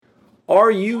Are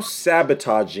you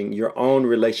sabotaging your own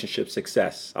relationship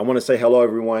success? I want to say hello,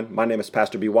 everyone. My name is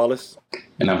Pastor B. Wallace.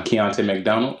 And I'm Keontae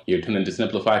McDonald. You're tuning to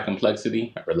Simplify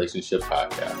Complexity, a relationship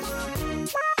podcast.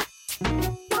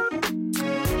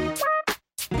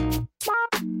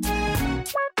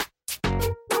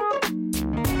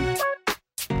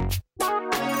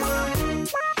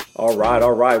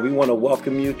 All right. We want to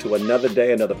welcome you to another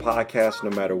day, another podcast. No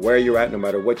matter where you're at, no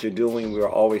matter what you're doing, we are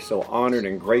always so honored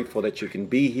and grateful that you can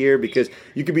be here because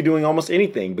you could be doing almost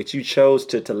anything, but you chose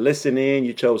to listen in,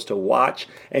 you chose to watch.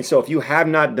 And so if you have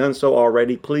not done so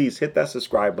already, please hit that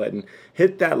subscribe button,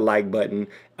 hit that like button,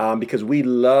 because we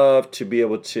love to be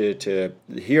able to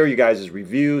hear you guys'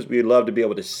 reviews. We love to be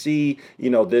able to see,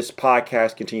 this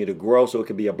podcast continue to grow so it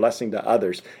can be a blessing to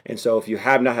others. And so if you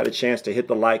have not had a chance to hit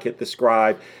the like, hit the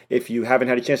subscribe, if you haven't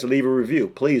had a chance to leave a review,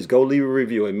 please go leave a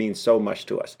review. It means so much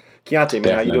to us. Keontae,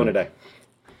 man, how you doing today?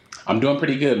 I'm doing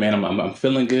pretty good, man. I'm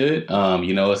feeling good.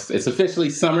 It's officially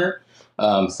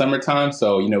summertime,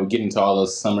 so we get into all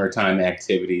those summertime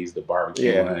activities, the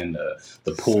barbecue and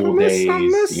the pool days.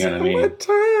 You know what I mean?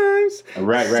 Times.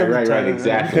 Right,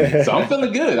 exactly. So I'm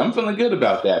feeling good. I'm feeling good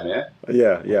about that, man.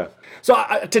 Yeah. So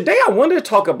today I wanted to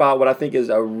talk about what I think is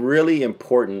a really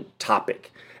important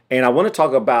topic, and I want to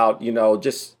talk about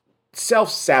just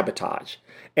self-sabotage.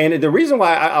 And the reason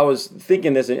why I was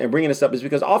thinking this and bringing this up is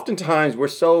because oftentimes we're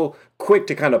so quick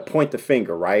to kind of point the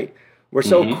finger, right? We're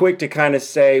so quick to kind of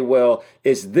say, well,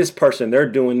 it's this person, they're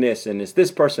doing this, and it's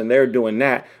this person, they're doing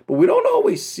that. But we don't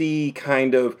always see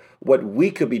kind of what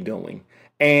we could be doing.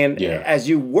 And as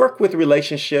you work with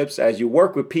relationships, as you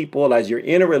work with people, as you're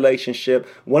in a relationship,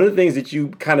 one of the things that you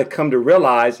kind of come to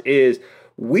realize is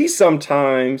we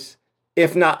sometimes,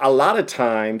 if not a lot of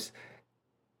times,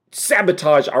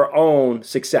 sabotage our own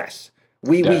success.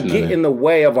 We get in the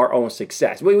way of our own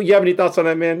success. You have any thoughts on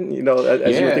that, man?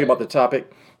 As you think about the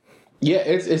topic? Yeah,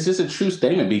 it's just a true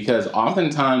statement because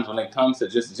oftentimes when it comes to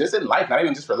just in life, not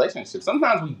even just relationships,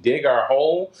 sometimes we dig our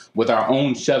hole with our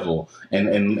own shovel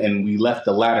and we left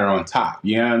the ladder on top.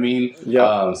 You know what I mean?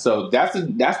 Yeah. So that's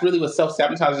really what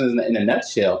self-sabotage is in a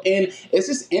nutshell. And it's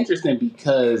just interesting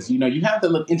because, you have to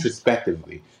look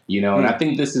introspectively. And I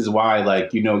think this is why,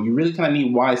 you really kind of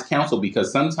need wise counsel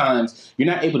because sometimes you're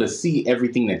not able to see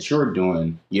everything that you're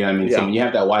doing. You know what I mean? Yeah. So when you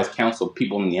have that wise counsel,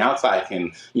 people on the outside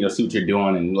can, see what you're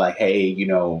doing and like, hey,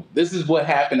 this is what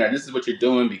happened or this is what you're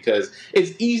doing because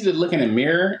it's easy to look in a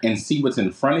mirror and see what's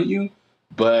in front of you.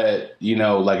 But,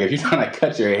 if you're trying to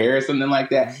cut your hair or something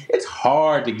like that, it's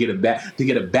hard to get a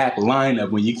back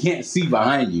lineup when you can't see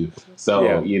behind you.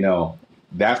 So,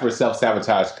 that's where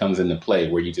self-sabotage comes into play,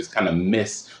 where you just kind of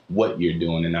miss what you're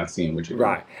doing and not seeing what you're doing.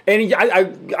 Right. And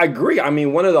I agree. I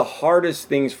mean, one of the hardest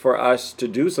things for us to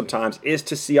do sometimes is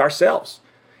to see ourselves.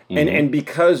 And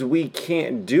because we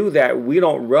can't do that, we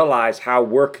don't realize how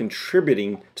we're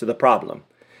contributing to the problem.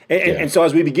 And so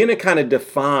as we begin to kind of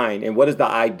define and what is the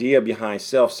idea behind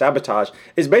self-sabotage,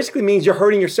 it basically means you're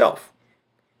hurting yourself.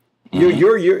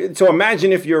 So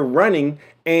imagine if you're running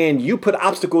and you put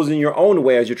obstacles in your own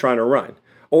way as you're trying to run,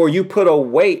 or you put a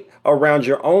weight around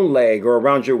your own leg or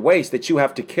around your waist that you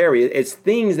have to carry. It's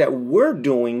things that we're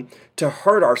doing to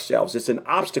hurt ourselves. It's an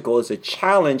obstacle. It's a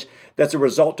challenge that's a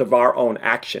result of our own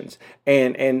actions.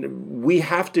 And we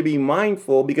have to be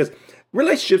mindful because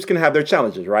relationships can have their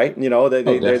challenges, right?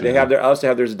 They have their ups, they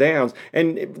have their downs.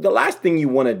 And the last thing you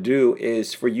want to do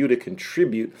is for you to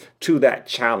contribute to that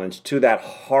challenge, to that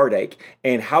heartache.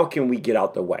 And how can we get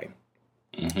out the way?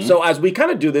 So as we kind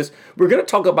of do this, we're going to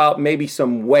talk about maybe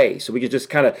some ways. So we could just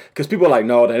kind of, because people are like,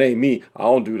 no, that ain't me. I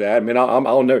don't do that. I mean,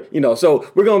 I'll never,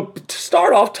 So we're going to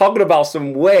start off talking about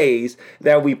some ways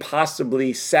that we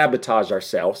possibly sabotage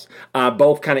ourselves,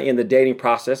 both kind of in the dating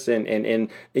process and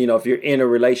if you're in a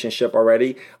relationship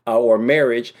already or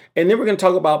marriage. And then we're going to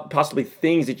talk about possibly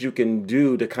things that you can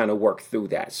do to kind of work through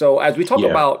that. So as we talk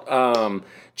about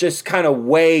just kind of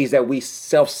ways that we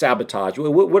self-sabotage,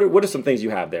 what are some things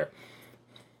you have there?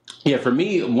 Yeah, for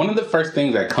me, one of the first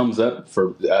things that comes up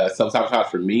for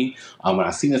self-sabotage for me, when I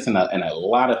see this in a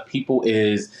lot of people,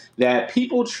 is that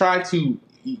people try to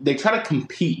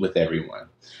compete with everyone.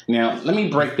 Now, let me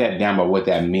break that down by what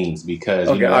that means because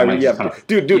do that, man.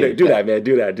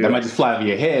 That might just fly over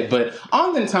your head. But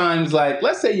oftentimes,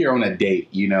 let's say you're on a date,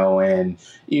 and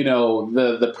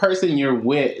the person you're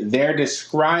with, they're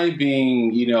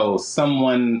describing,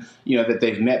 someone, that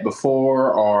they've met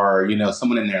before or,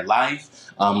 someone in their life.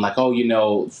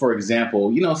 For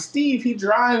example, Steve, he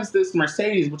drives this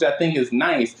Mercedes, which I think is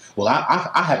nice. Well,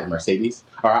 I have a Mercedes,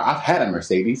 or I've had a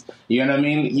Mercedes. You know what I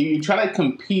mean? You try to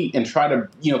compete and try to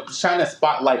shine a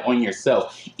spotlight on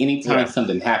yourself anytime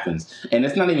something happens. And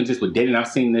it's not even just with dating. I've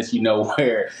seen this,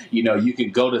 where, you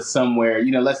can go to somewhere,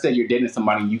 let's say you're dating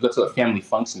somebody and you go to a family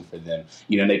function for them,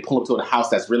 they pull up to a house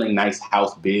that's really nice,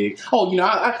 house big. Oh,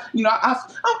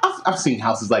 I've seen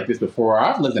houses like this before.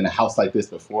 I've lived in a house like this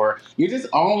before. You're just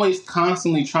always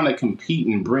constantly trying to compete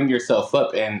and bring yourself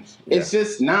up. And it's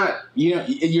just not,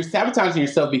 you're sabotaging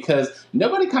yourself because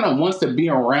nobody kind of wants to be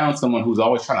around someone who's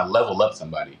always trying to level up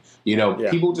somebody.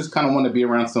 People just kind of want to be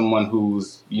around someone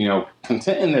who's,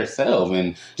 content in their self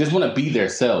and just want to be their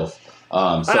self.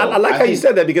 I like how you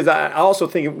said that, because I also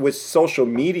think with social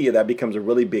media that becomes a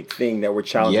really big thing that we're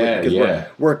challenged with, because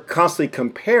we're constantly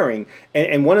comparing.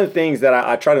 And one of the things that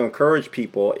I try to encourage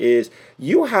people is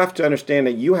you have to understand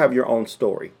that you have your own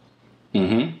story.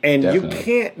 Mm-hmm, and definitely. You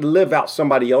can't live out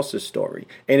somebody else's story.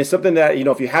 And it's something that,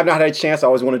 if you have not had a chance, I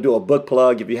always want to do a book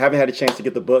plug. If you haven't had a chance to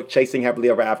get the book, Chasing Happily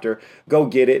Ever After, go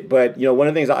get it. But, one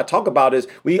of the things I talk about is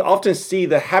we often see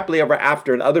the happily ever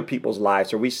after in other people's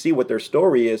lives, or we see what their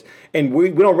story is. And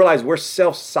we don't realize we're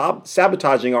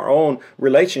self-sabotaging our own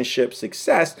relationship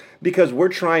success because we're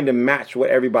trying to match what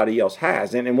everybody else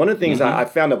has. And one of the things I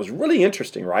found that was really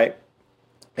interesting, right,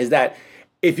 is that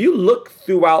if you look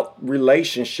throughout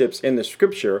relationships in the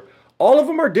scripture, all of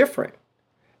them are different.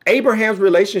 Abraham's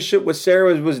relationship with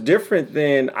Sarah was different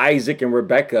than Isaac and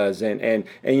Rebekah's. And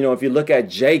if you look at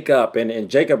Jacob and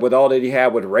Jacob with all that he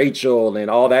had with Rachel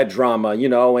and all that drama,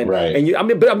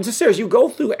 but I'm just serious. You go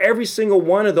through every single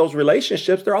one of those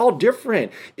relationships. They're all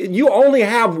different. You only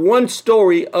have one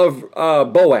story of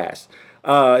Boaz.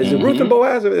 Is it Ruth and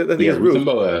Boaz? I think it's Ruth and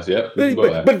Boaz. Yep.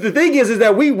 But the thing is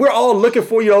that we're all looking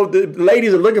for, the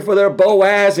ladies are looking for their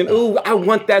Boaz, and I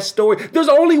want that story. There's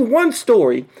only one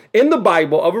story in the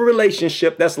Bible of a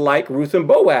relationship that's like Ruth and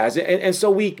Boaz, and so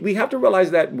we have to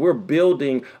realize that we're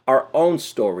building our own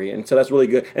story, and so that's really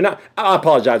good. And I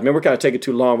apologize, man. We're kind of taking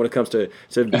too long when it comes to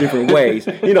different ways,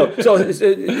 So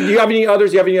do you have any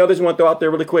others? You want to throw out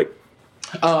there really quick?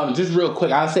 Just real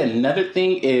quick, I'll say another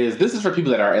thing is this is for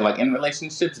people that are in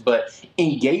relationships, but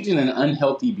engaging in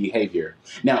unhealthy behavior.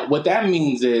 Now, what that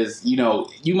means is,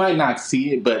 you might not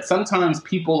see it, but sometimes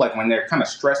people, when they're kind of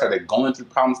stressed or they're going through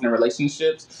problems in their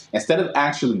relationships, instead of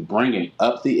actually bringing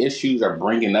up the issues or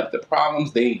bringing up the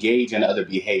problems, they engage in other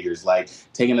behaviors like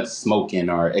taking up smoking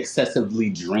or excessively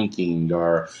drinking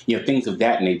or, things of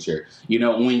that nature.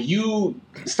 When you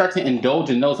start to indulge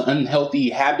in those unhealthy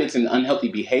habits and unhealthy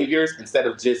behaviors, instead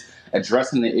of just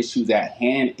addressing the issues at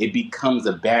hand, it becomes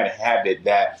a bad habit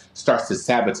that starts to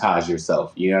sabotage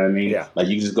yourself. You know what I mean? Yeah. Like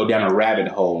you just go down a rabbit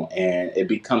hole and it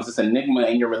becomes this enigma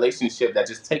in your relationship that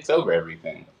just takes over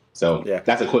everything. So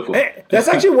that's a quick one. That's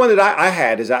actually one that I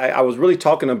had is I was really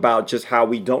talking about just how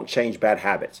we don't change bad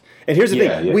habits. And here's the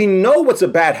thing. Yeah. We know what's a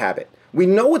bad habit. We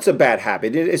know it's a bad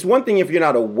habit. It's one thing if you're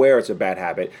not aware it's a bad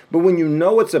habit, but when you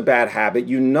know it's a bad habit,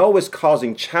 you know it's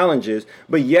causing challenges,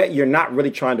 but yet you're not really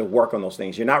trying to work on those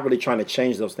things. You're not really trying to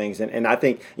change those things. And I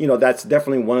think, that's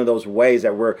definitely one of those ways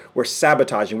that we're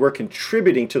sabotaging. We're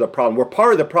contributing to the problem. We're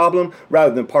part of the problem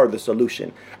rather than part of the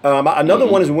solution. Another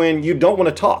one is when you don't want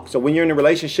to talk. So when you're in a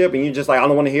relationship and you're just like, I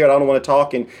don't want to hear it, I don't want to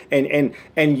talk. And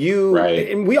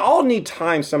we all need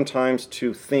time sometimes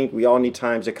to think. We all need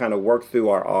times to kind of work through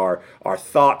our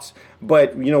thoughts.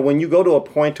 But, when you go to a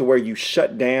point to where you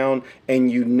shut down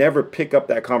and you never pick up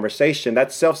that conversation,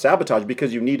 that's self-sabotage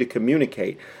because you need to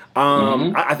communicate.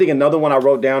 I think another one I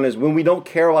wrote down is when we don't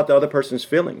care about the other person's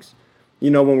feelings,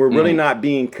 when we're really not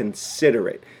being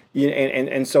considerate.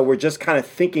 And so we're just kind of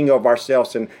thinking of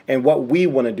ourselves and what we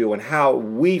want to do and how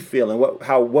we feel and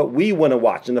what we want to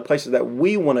watch and the places that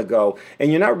we want to go.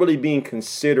 And you're not really being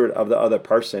considerate of the other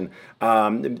person.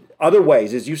 Other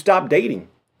ways is you stop dating.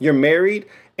 You're married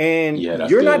and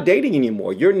you're not dating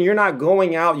anymore. You're not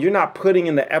going out. You're not putting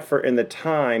in the effort and the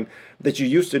time that you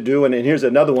used to do. And then here's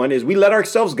another one is we let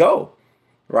ourselves go.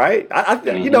 Right? I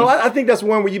think that's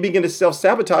one where you begin to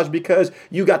self-sabotage because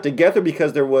you got together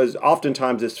because there was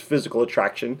oftentimes this physical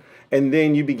attraction. And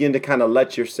then you begin to kind of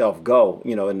let yourself go,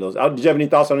 in those. Did you have any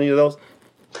thoughts on any of those?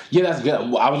 Yeah, that's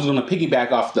good. Well, I was going to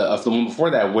piggyback off the one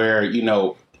before that where,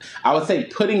 I would say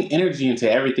putting energy into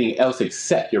everything else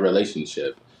except your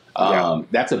relationship.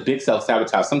 That's a big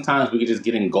self-sabotage. Sometimes we can just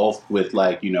get engulfed with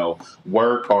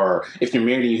work, or if you're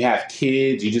married and you have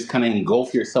kids, you just kind of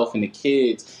engulf yourself in the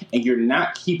kids and you're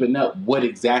not keeping up what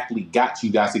exactly got you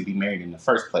guys to be married in the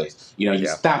first place. You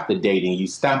stop the dating, you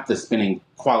stop the spending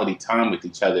quality time with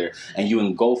each other, and you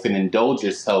engulf and indulge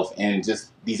yourself in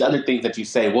just these other things that you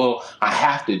say, well, I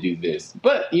have to do this.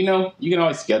 But, you can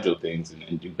always schedule things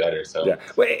and do better. So,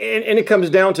 Well, and it comes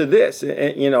down to this,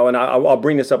 and I'll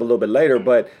bring this up a little bit later,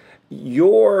 but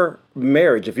your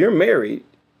marriage, if you're married,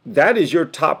 that is your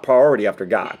top priority after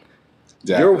God.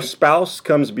 Exactly. Your spouse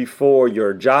comes before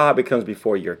your job, it comes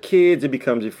before your kids, it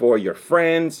becomes before your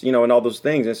friends, and all those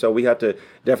things. And so we have to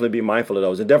definitely be mindful of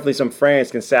those. And definitely some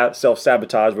friends can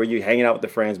self-sabotage where you're hanging out with the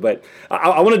friends. But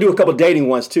I want to do a couple dating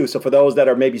ones too. So for those that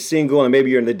are maybe single and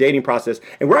maybe you're in the dating process,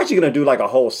 and we're actually going to do like a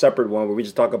whole separate one where we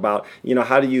just talk about,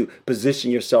 how do you position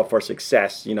yourself for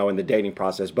success, in the dating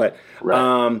process. But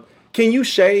can you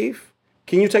shave?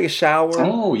 Can you take a shower?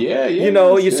 Oh, yeah.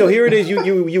 So here it is.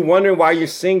 You wondering why you're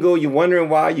single. You're wondering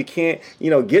why you can't,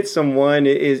 get someone.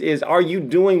 Are you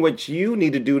doing what you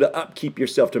need to do to upkeep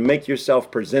yourself, to make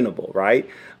yourself presentable, right?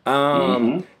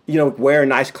 Wear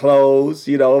nice clothes.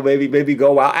 Maybe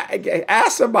go out.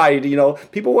 Ask somebody.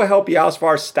 People will help you out as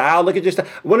far as style. Look at your style.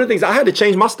 One of the things, I had to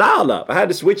change my style up. I had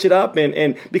to switch it up,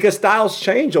 and because styles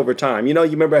change over time. You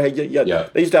remember they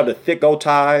used to have the thick old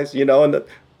ties. And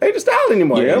they just style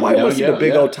anymore. Nobody wants to see the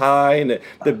big old tie and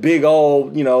the big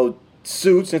old,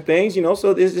 suits and things, so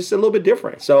it's just a little bit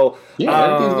different. So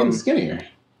everything's getting skinnier.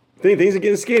 Things are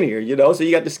getting skinnier, so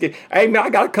you got the skin. Hey, man, I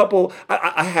got a couple.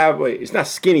 I have, it's not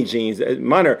skinny jeans.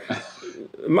 Mine are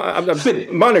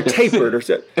tapered or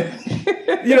something.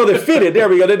 They're fitted. There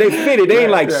we go. They fitted. They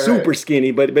ain't like super skinny,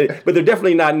 but they're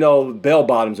definitely not no bell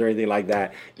bottoms or anything like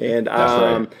that. And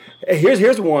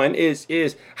here's one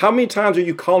is how many times are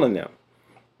you calling them?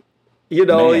 You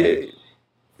dig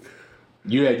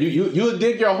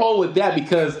your hole with that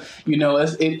because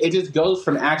it just goes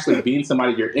from actually being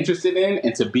somebody you're interested in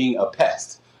and to being a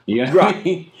pest. You know what I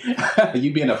mean?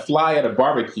 You being a fly at a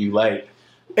barbecue, like.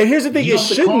 And here's the thing, it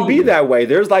shouldn't be that way.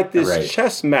 There's like this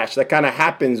chess match that kind of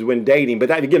happens when dating. But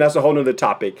that's a whole nother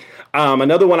topic.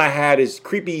 Another one I had is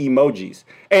creepy emojis.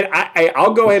 And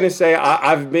I'll go ahead and say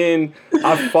I've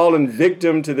fallen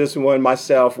victim to this one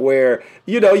myself where,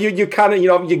 you kind of,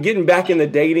 you're getting back in the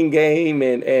dating game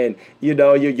and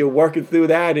you're working through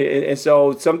that. And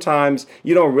so sometimes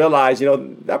you don't realize,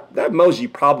 that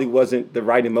emoji probably wasn't the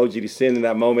right emoji to send in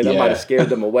that moment. That might have scared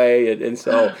them away. And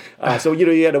so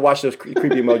you had to watch those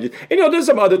creepy emojis. And, there's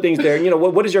some other things there.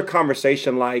 What is your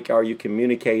conversation like? Are you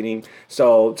communicating?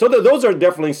 So those are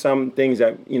definitely some things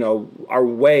that, are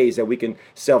ways that we can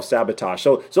self-sabotage.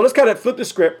 So let's kind of flip the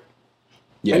script.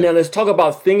 Yeah. And then let's talk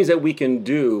about things that we can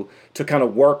do to kind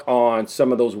of work on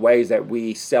some of those ways that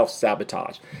we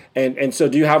self-sabotage. And so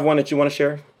do you have one that you want to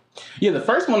share? Yeah, the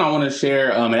first one I want to share,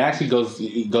 it actually goes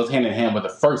hand in hand with the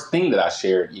first thing that I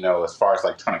shared, as far as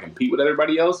like trying to compete with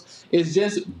everybody else, is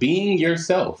just being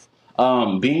yourself.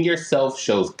 Being yourself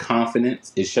shows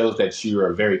confidence. It shows that you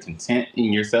are very content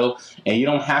in yourself, and you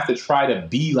don't have to try to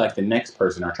be like the next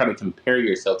person or try to compare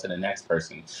yourself to the next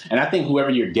person. And I think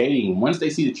whoever you're dating, once they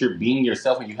see that you're being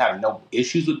yourself and you have no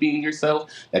issues with being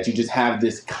yourself, that you just have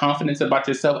this confidence about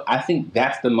yourself, I think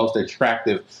that's the most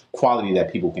attractive quality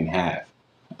that people can have.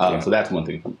 So that's one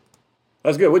thing.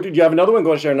 That's good. Do you have another one?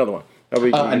 Go ahead and share another one.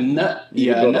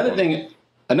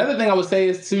 Another thing I would say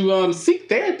is to seek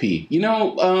therapy. You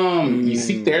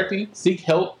seek therapy, seek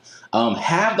help,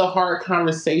 have the hard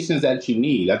conversations that you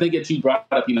need. I think that you brought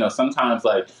up, sometimes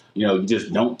like, you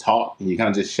just don't talk and you kind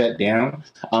of just shut down.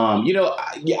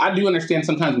 I do understand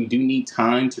sometimes we do need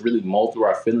time to really mull through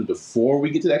our feelings before we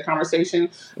get to that conversation,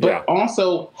 but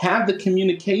also have the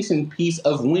communication piece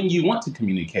of when you want to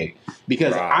communicate.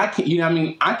 Because I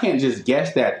can't just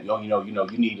guess that,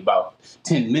 you need about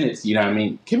 10 minutes,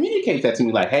 Communicate that to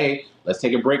me like, hey, let's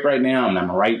take a break right now. I'm not in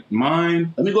my right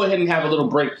mind. Let me go ahead and have a little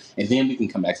break, and then we can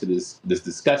come back to this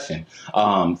discussion.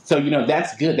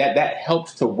 That's good. That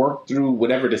helps to work through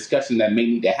whatever discussion that may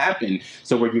need to happen,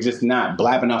 so where you're just not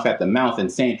blabbing off at the mouth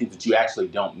and saying things that you actually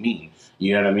don't mean.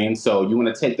 You know what I mean? So you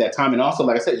want to take that time. And also,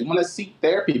 like I said, you want to seek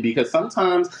therapy because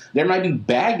sometimes there might be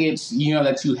baggage,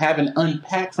 that you haven't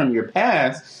unpacked from your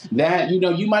past that,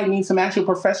 you might need some actual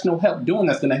professional help doing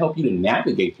that's going to help you to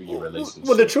navigate through your relationship.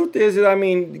 Well, the truth is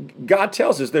that, God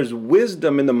tells us there's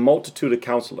wisdom in the multitude of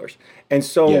counselors. And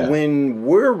so when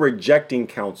we're rejecting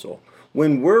counsel,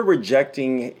 when we're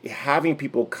rejecting having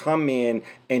people come in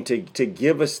and to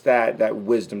give us that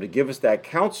wisdom, to give us that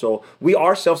counsel, we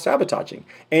are self-sabotaging.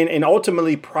 And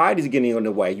ultimately, pride is getting in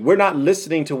the way. We're not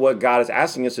listening to what God is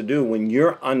asking us to do when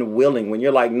you're unwilling, when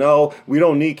you're like, no, we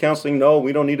don't need counseling. No,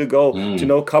 we don't need to go to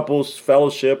no couples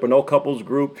fellowship or no couples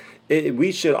group.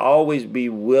 We should always be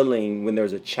willing when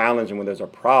there's a challenge and when there's a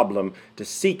problem to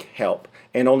seek help.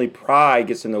 And only pride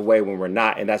gets in the way when we're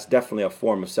not. And that's definitely a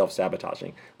form of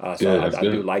self-sabotaging. I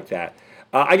do like that.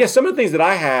 I guess some of the things that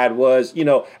I had was,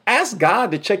 ask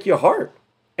God to check your heart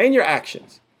and your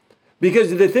actions.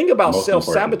 Because the thing about Most important.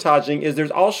 self-sabotaging is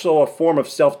there's also a form of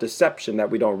self-deception that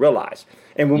we don't realize.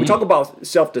 And when we talk about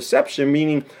self-deception,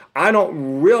 meaning I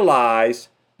don't realize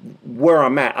where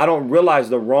I'm at. I don't realize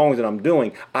the wrongs that I'm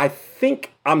doing. I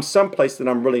think I'm someplace that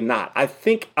I'm really not. I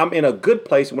think I'm in a good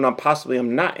place when I'm possibly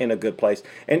am not in a good place.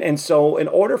 And so in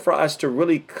order for us to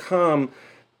really come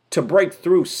to break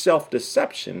through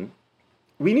self-deception,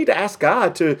 we need to ask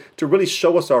God to really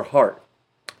show us our heart.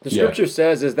 The scripture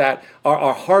says is that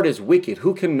our heart is wicked.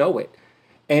 Who can know it?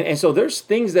 And so there's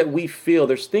things that we feel,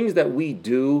 there's things that we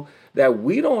do that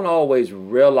we don't always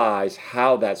realize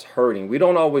how that's hurting. We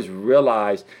don't always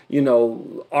realize,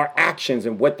 our actions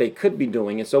and what they could be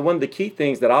doing. And so one of the key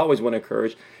things that I always want to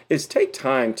encourage is take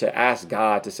time to ask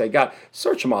God, to say, God,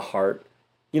 search my heart.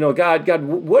 God,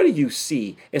 what do you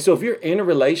see? And so if you're in a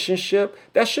relationship,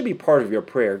 that should be part of your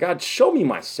prayer. God, show me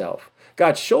myself.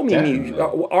 God, show me.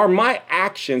 Are my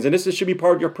actions, and this should be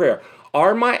part of your prayer,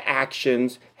 are my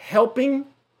actions helping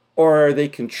or are they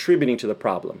contributing to the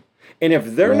problem? And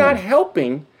if they're not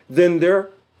helping, then they're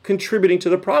contributing to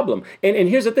the problem. And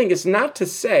here's the thing, it's not to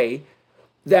say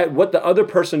that what the other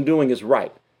person doing is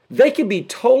right. They can be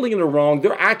totally in the wrong.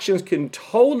 Their actions can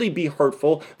totally be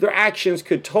hurtful. Their actions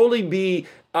could totally be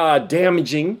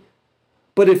damaging.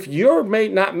 But if you're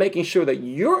not making sure that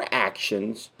your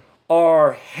actions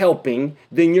are helping,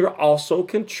 then you're also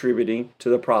contributing to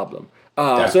the problem.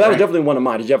 So that was definitely one of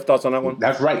mine. Did you have thoughts on that one?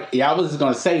 That's right. Yeah, I was just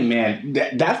going to say, man,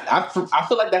 I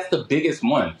feel like that's the biggest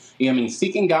one.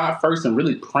 Seeking God first and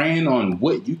really praying on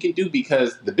what you can do,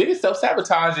 because the biggest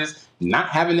self-sabotage is not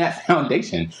having that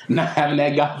foundation, not having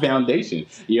that God foundation.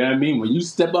 You know what I mean? When you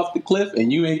step off the cliff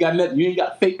and you ain't got nothing, you ain't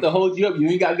got faith to hold you up, you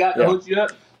ain't got God to hold you up,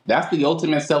 that's the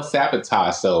ultimate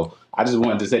self-sabotage. So I just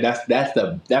wanted to say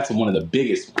that's one of the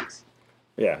biggest ones.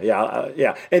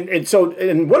 Yeah.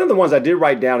 And one of the ones I did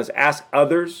write down is ask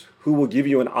others who will give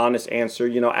you an honest answer.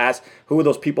 Ask who are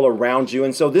those people around you.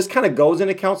 And so this kind of goes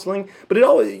into counseling, but you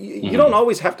don't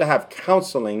always have to have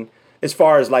counseling as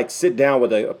far as like sit down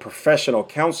with a professional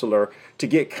counselor to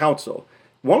get counsel.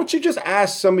 Why don't you just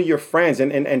ask some of your friends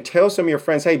and tell some of your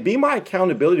friends, hey, be my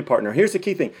accountability partner. Here's the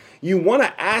key thing. You want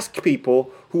to ask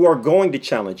people who are going to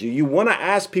challenge you. You want to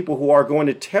ask people who are going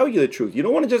to tell you the truth. You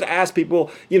don't want to just ask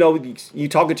people, you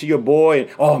talking to your boy and,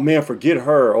 oh man, forget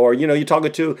her. Or, you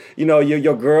talking to,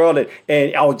 your girl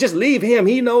and oh, just leave him.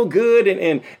 He no good.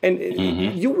 And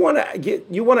you want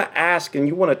to ask and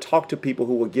you want to talk to people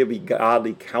who will give you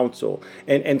godly counsel.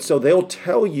 And so they'll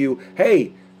tell you,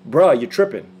 hey, bruh, you're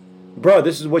tripping. Bro,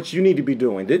 this is what you need to be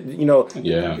doing.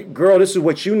 Girl, this is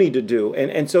what you need to do.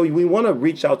 And so we want to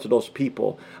reach out to those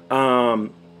people.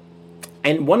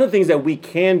 And one of the things that we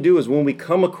can do is when we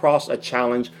come across a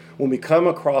challenge, when we come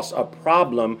across a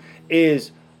problem,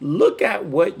 is look at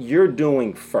what you're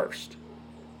doing first.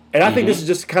 And I think this is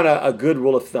just kind of a good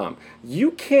rule of thumb.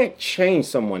 You can't change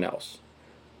someone else,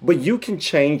 but you can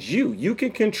change you. You can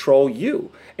control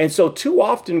you. And so too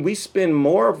often we spend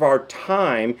more of our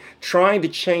time trying to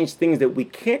change things that we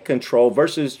can't control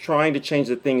versus trying to change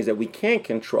the things that we can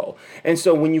control. And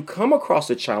so when you come across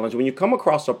a challenge, when you come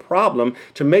across a problem,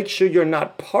 to make sure you're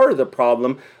not part of the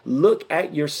problem, look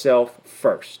at yourself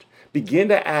first. Begin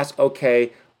to ask,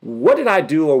 okay, what did I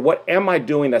do or what am I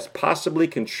doing that's possibly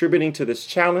contributing to this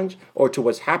challenge or to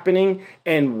what's happening?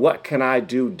 And what can I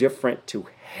do different to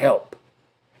help?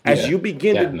 As you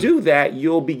begin to do that,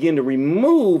 you'll begin to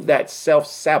remove that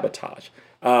self-sabotage.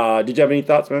 Did you have any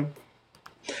thoughts, man?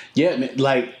 Yeah,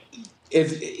 like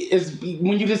it's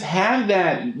when you just have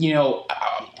that,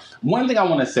 one thing I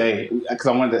want to say, because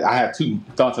I have two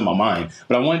thoughts in my mind,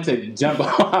 but I wanted to jump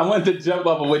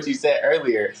off of what you said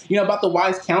earlier, about the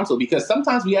wise counsel, because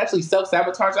sometimes we actually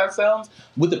self-sabotage ourselves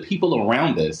with the people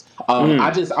around us.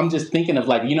 I'm just thinking of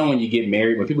like, when you get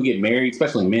married, when people get married,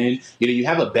 especially men, you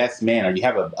have a best man or you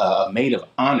have a maid of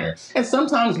honor. And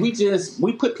sometimes we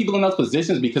put people in those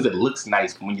positions because it looks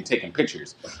nice when you're taking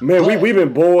pictures. Man, we've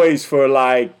been boys for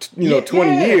like,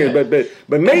 20 years,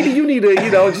 but maybe you need to,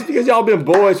 just because y'all been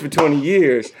boys for 20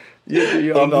 years.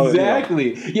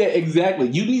 Exactly. Yeah, exactly.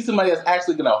 You need somebody that's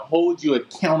actually going to hold you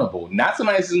accountable, not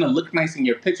somebody that's going to look nice in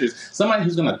your pictures, somebody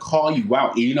who's going to call you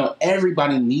out.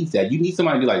 Everybody needs that. You need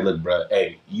somebody to be like, look, bro,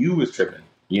 hey, you was tripping.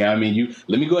 You know what I mean?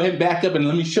 Let me go ahead and back up and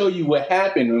let me show you what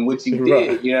happened and what you did.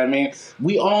 Right. You know what I mean?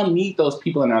 We all need those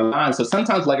people in our lives. So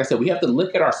sometimes, like I said, we have to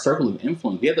look at our circle of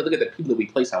influence. We have to look at the people that we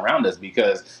place around us,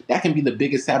 because that can be the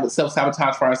biggest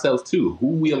self-sabotage for ourselves too, who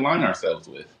we align ourselves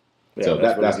with. Yeah, so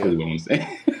that's really what I'm saying.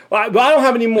 Well, I don't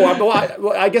have any more.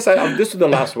 I guess this is the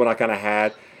last one I kind of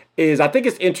had. I think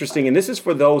it's interesting, and this is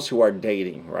for those who are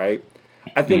dating, right?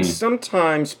 I think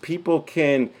sometimes people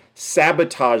can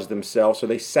sabotage themselves, or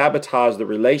they sabotage the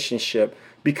relationship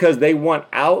because they want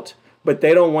out, but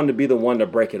they don't want to be the one to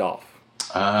break it off.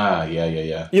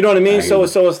 Yeah. You know what I mean? So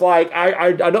it's like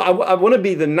I want to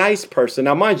be the nice person.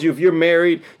 Now, mind you, if you're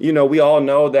married, we all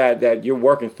know that you're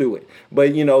working through it.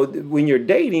 But when you're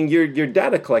dating, you're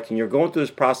data collecting. You're going through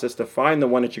this process to find the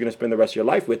one that you're going to spend the rest of your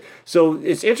life with. So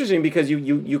it's interesting because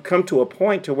you come to a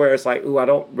point to where it's like, ooh, I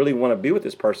don't really want to be with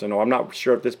this person, or I'm not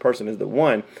sure if this person is the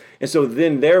one. And so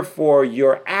then, therefore,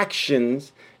 your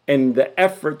actions and the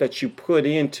effort that you put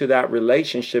into that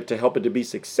relationship to help it to be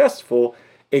successful,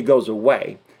 it goes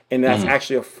away. And that's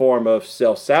actually a form of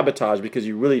self-sabotage because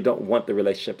you really don't want the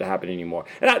relationship to happen anymore.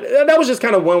 And that was just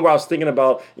kind of one where I was thinking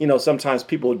about, sometimes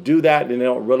people do that and they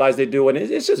don't realize they do it.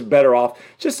 And it's just better off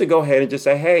just to go ahead and just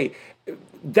say, hey,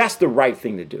 that's the right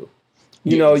thing to do.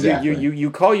 Exactly.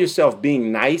 You call yourself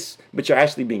being nice, but you're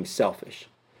actually being selfish.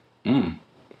 That's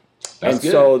and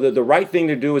good. So the right thing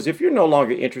to do is, if you're no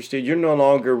longer interested, you're no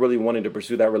longer really wanting to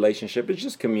pursue that relationship, is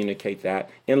just communicate that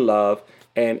in love.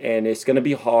 And it's going to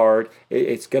be hard.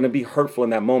 It's going to be hurtful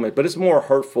in that moment, but it's more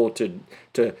hurtful to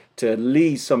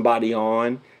lead somebody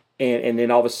on, and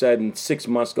then all of a sudden 6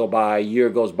 months go by, a year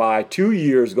goes by, 2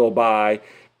 years go by,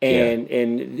 and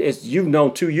it's, you've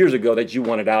known 2 years ago that you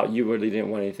wanted out. You really didn't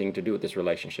want anything to do with this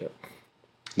relationship.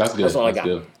 That's good. That's all I got.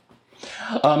 Good.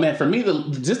 Man, for me,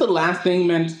 the last thing,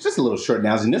 man, just a little short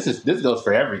announcement. This goes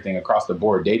for everything across the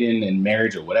board, dating and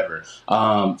marriage or whatever.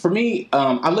 For me,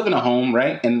 I live in a home,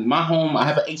 right? And my home, I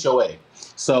have an HOA.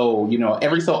 So,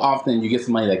 every so often you get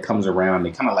somebody that comes around,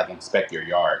 they kind of like inspect your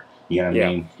yard. You know what I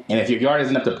mean? And if your yard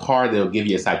isn't up to par, they'll give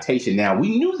you a citation. Now,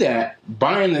 we knew that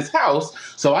buying this house,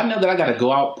 so I know that I got to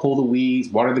go out, pull the weeds,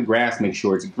 water the grass, make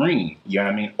sure it's green. You know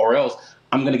what I mean? Or else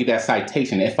I'm going to get that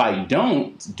citation. If I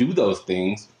don't do those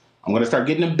things, I'm going to start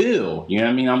getting a bill. You know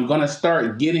what I mean? I'm going to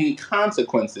start getting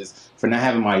consequences for not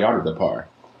having my yard at the par.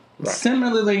 Right.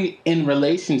 Similarly, in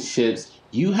relationships,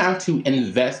 you have to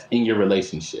invest in your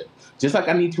relationship. Just like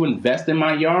I need to invest in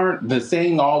my yard, the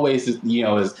saying always is,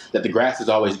 is that the grass is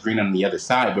always green on the other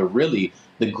side. But really,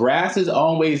 the grass is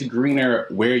always greener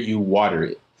where you water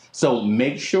it. So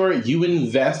make sure you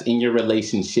invest in your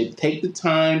relationship. Take the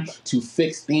time to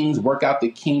fix things, work out the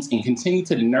kinks, and continue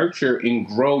to nurture and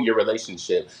grow your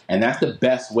relationship. And that's the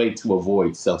best way to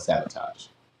avoid self-sabotage.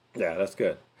 Yeah, that's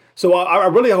good. So I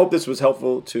really hope this was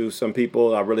helpful to some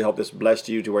people. I really hope this blessed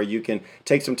you to where you can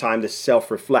take some time to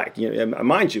self-reflect.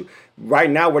 Mind you, right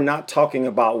now we're not talking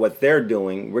about what they're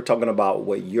doing. We're talking about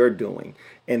what you're doing.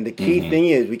 And the key thing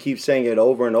is, we keep saying it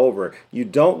over and over, you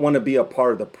don't want to be a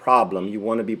part of the problem. You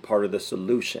want to be part of the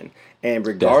solution. And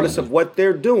regardless of what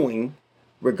they're doing,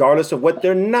 regardless of what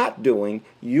they're not doing,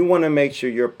 you want to make sure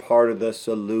you're part of the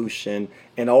solution.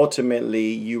 And ultimately,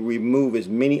 you remove as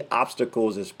many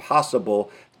obstacles as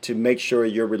possible to make sure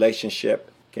your relationship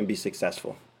can be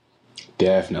successful.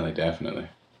 Definitely.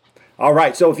 All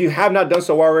right. So if you have not done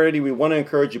so already, we want to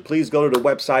encourage you, please go to the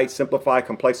website,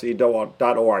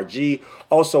 simplifycomplexity.org.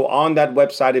 Also on that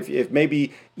website, if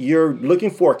maybe you're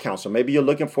looking for counsel, maybe you're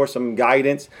looking for some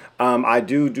guidance, I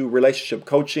do relationship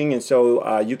coaching. And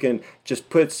so you can just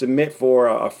submit for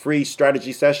a free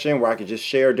strategy session where I can just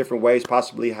share different ways,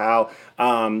 possibly how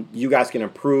you guys can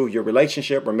improve your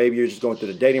relationship, or maybe you're just going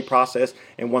through the dating process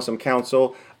and want some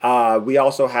counsel. We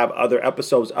also have other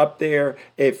episodes up there.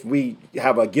 If we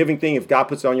have a giving thing, if God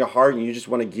puts it on your heart and you just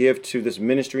want to give to this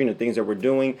ministry and the things that we're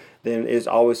doing, then it's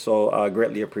always so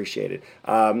greatly appreciated.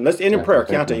 Let's end in prayer.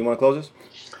 Keontae, you want to close us?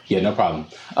 Yeah, no problem.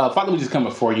 Father, we just come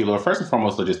before you, Lord. First and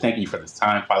foremost, Lord, just thank you for this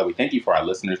time, Father. We thank you for our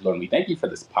listeners, Lord, and we thank you for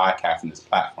this podcast and this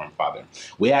platform, Father.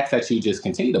 We ask that you just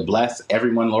continue to bless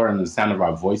everyone, Lord, in the sound of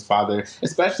our voice, Father,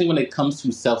 especially when it comes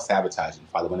to self-sabotaging,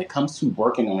 Father, when it comes to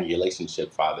working on your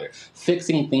relationship, Father,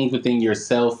 fixing things within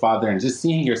yourself, Father, and just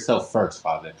seeing yourself first,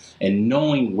 Father, and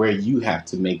knowing where you have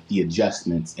to make the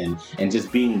adjustments and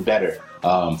just being better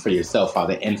for yourself,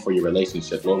 Father, and for your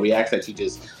relationship. Lord, we ask that you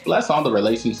just bless all the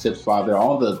relationships, Father,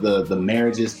 all the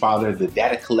marriages, Father, the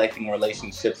data collecting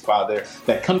relationships, Father,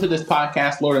 that come to this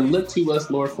podcast, Lord, and look to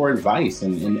us, Lord, for advice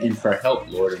and for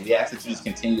help, Lord. And we ask that you just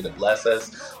continue to bless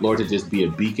us, Lord, to just be a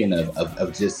beacon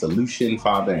of just solution,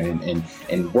 Father,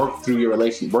 and working through your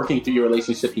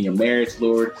relationship and your marriage,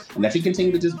 Lord, and that you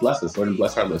continue to just bless us, Lord, and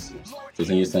bless our listeners.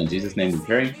 Just in your Son, Jesus' name we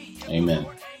pray. Amen.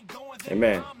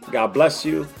 Amen. God bless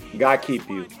you. God keep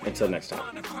you. Until next time.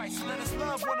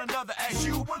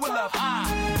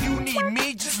 You need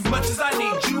me just as much as I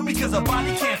need you, because a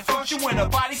body can't function when a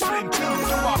body's split in two. Through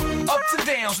our ups and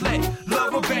downs, let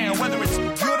love abound, whether it's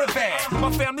good or bad.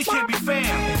 My family can't be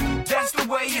found. That's the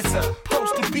way it's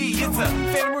supposed to be. It's a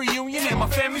family reunion and my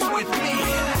family's with me. In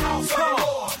the house, come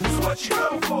on. This is what you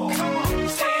go for. Come on,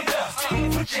 stand up.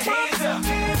 Put your hands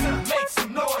up, make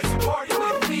some noise, party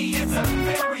with me. It's a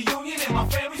family reunion and my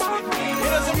family's with me.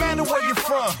 It doesn't matter where you're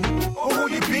from or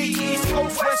who you be. East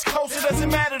Coast, West Coast, it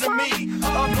doesn't matter to me.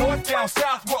 Up north, down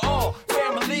south, we're all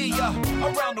family.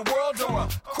 Around the world or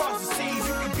across the seas,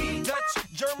 you can be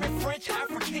Dutch, German, French,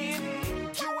 African,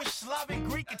 Jewish, Slavic,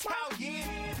 Greek, Italian,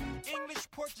 English,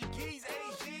 Portuguese,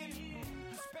 Asian.